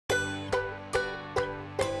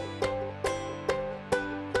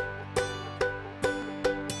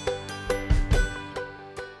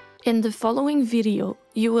In the following video,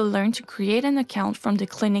 you will learn to create an account from the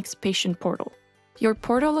clinic's patient portal. Your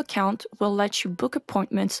portal account will let you book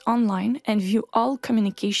appointments online and view all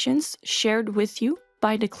communications shared with you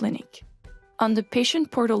by the clinic. On the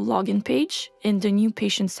patient portal login page, in the New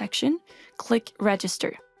Patient section, click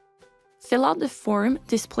Register. Fill out the form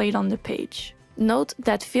displayed on the page. Note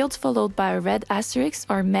that fields followed by a red asterisk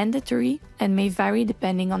are mandatory and may vary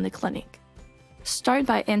depending on the clinic. Start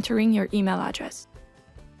by entering your email address.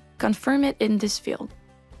 Confirm it in this field.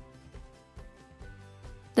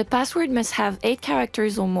 The password must have 8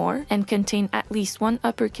 characters or more and contain at least 1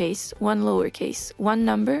 uppercase, 1 lowercase, 1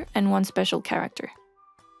 number, and 1 special character.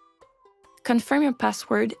 Confirm your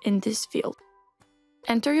password in this field.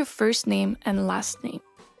 Enter your first name and last name.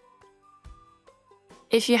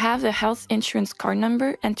 If you have a health insurance card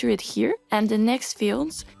number, enter it here, and the next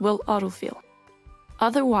fields will autofill.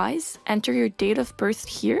 Otherwise, enter your date of birth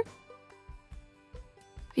here.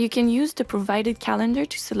 You can use the provided calendar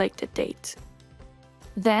to select a date.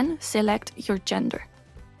 Then, select your gender.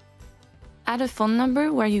 Add a phone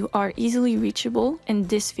number where you are easily reachable in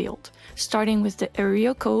this field, starting with the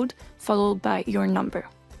area code followed by your number.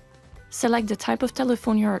 Select the type of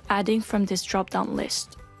telephone you are adding from this drop-down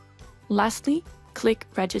list. Lastly, click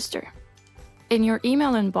Register. In your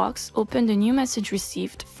email inbox, open the new message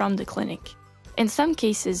received from the clinic. In some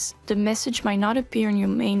cases, the message might not appear in your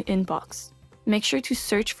main inbox. Make sure to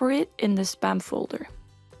search for it in the spam folder.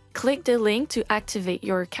 Click the link to activate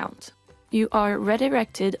your account. You are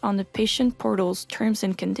redirected on the patient portal's terms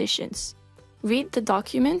and conditions. Read the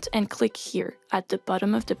document and click here at the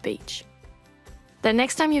bottom of the page. The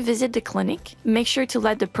next time you visit the clinic, make sure to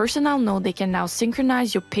let the personnel know they can now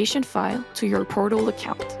synchronize your patient file to your portal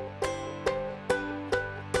account.